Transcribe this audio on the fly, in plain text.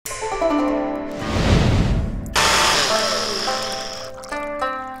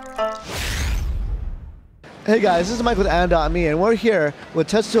Hey guys, this is Mike with Anime, and we're here with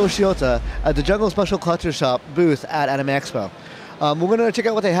Tetsuo Shiota at the Jungle Special Collector Shop booth at Anime Expo. We're going to check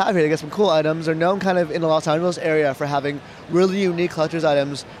out what they have here. They got some cool items. They're known kind of in the Los Angeles area for having really unique collector's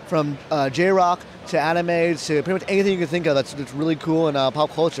items from J-rock to anime to pretty much anything you can think of that's really cool in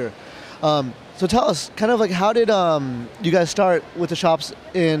pop culture. So tell us, kind of like, how did you guys start with the shops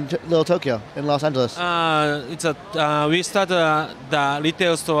in Little Tokyo in Los Angeles? We started the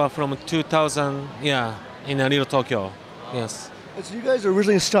retail store from 2000, in Little Tokyo. Yes. So you guys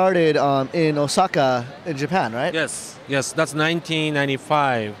originally started in Osaka, in Japan, right? Yes. That's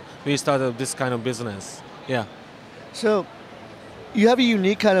 1995. We started this kind of business. Yeah. So you have a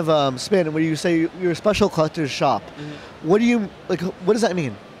unique kind of spin where you say you're a special collector's shop. Mm-hmm. What does that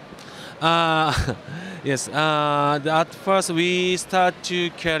mean? Yes. At first, we start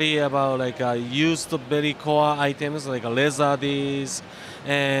to carry about used very core items like leather discs,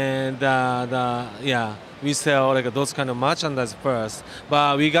 and we sell those kind of merchandise first.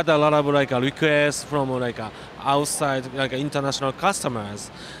 But we got a lot of requests from outside international customers.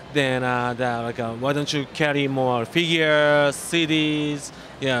 Then why don't you carry more figures, CDs,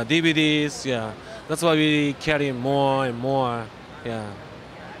 DVDs? Yeah, that's why we carry more and more. Yeah.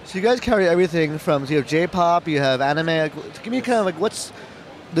 So you guys carry everything from, you have J-pop, you have anime. Give me kind of what's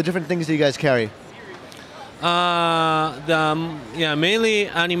the different things that you guys carry? Mainly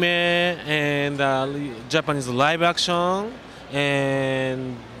anime and Japanese live action.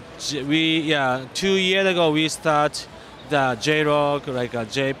 And 2 years ago we start the J-rock,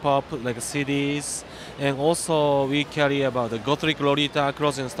 J-pop, CDs, and also we carry about the Gothic Lolita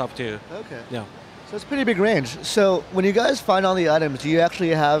clothing stuff too. Okay. Yeah. So it's a pretty big range. So when you guys find all the items, do you actually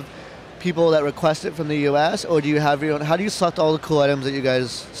have people that request it from the US, or do you have your own? How do you select all the cool items that you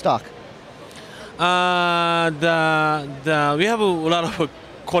guys stock? We have a lot of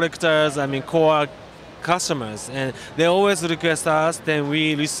collectors, core customers, and they always request us. Then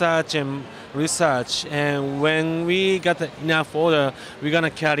we research, and when we got enough order, we're gonna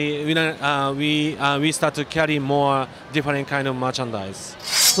carry. We start to carry more different kind of merchandise.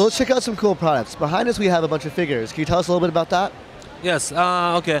 So let's check out some cool products. Behind us we have a bunch of figures. Can you tell us a little bit about that? Yes.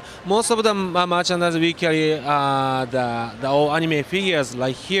 Okay. Most of the merchandise we carry the old anime figures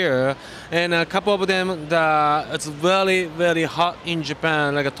like here, and a couple of them it's very hot in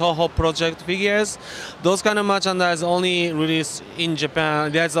Japan, like a Toho project figures. Those kind of merchandise only released in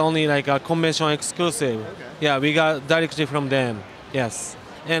Japan. That's only a convention exclusive. Okay. Yeah, we got directly from them. Yes.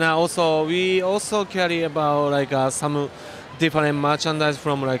 And we also carry about some different merchandise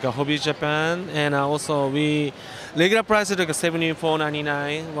from Hobby Japan, and also we regular price is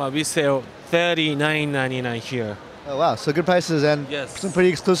 $74.99, while we sell $39.99 here. Oh wow, so good prices and some pretty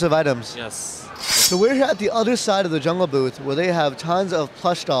exclusive items. Yes. So we're here at the other side of the Jungle booth where they have tons of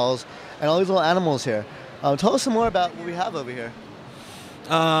plush dolls and all these little animals here. Tell us some more about what we have over here.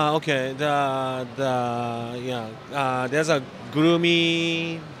 Okay, there's a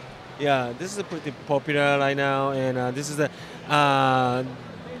Gloomy. Yeah, this is pretty popular right now, and this is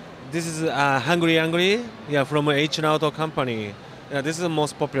Hungry, from H Auto company. Yeah, this is the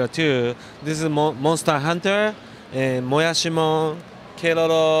most popular too. This is Monster Hunter, and Moyashimon,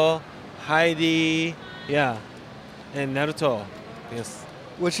 Keroro, Heidi, and Naruto. Yes.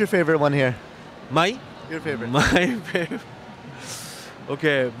 What's your favorite one here? Your favorite. My favorite.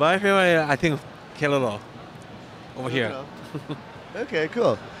 Okay, my favorite, I think Keroro over here. Okay,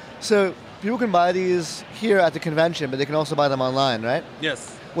 cool. So people can buy these here at the convention, but they can also buy them online, right?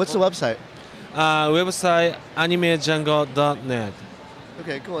 Yes. What's the website? Website animejungle.net.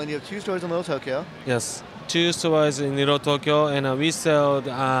 Okay, cool. And you have 2 stores in Little Tokyo? Yes, 2 stores in Little Tokyo, and we sell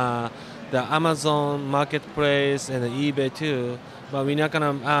the Amazon Marketplace and the eBay too. But we're not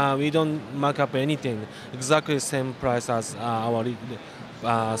gonna, we don't mark up anything. Exactly the same price as our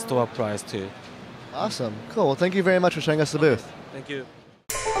store price too. Awesome. Cool. Well, thank you very much for showing us the booth. Thank you.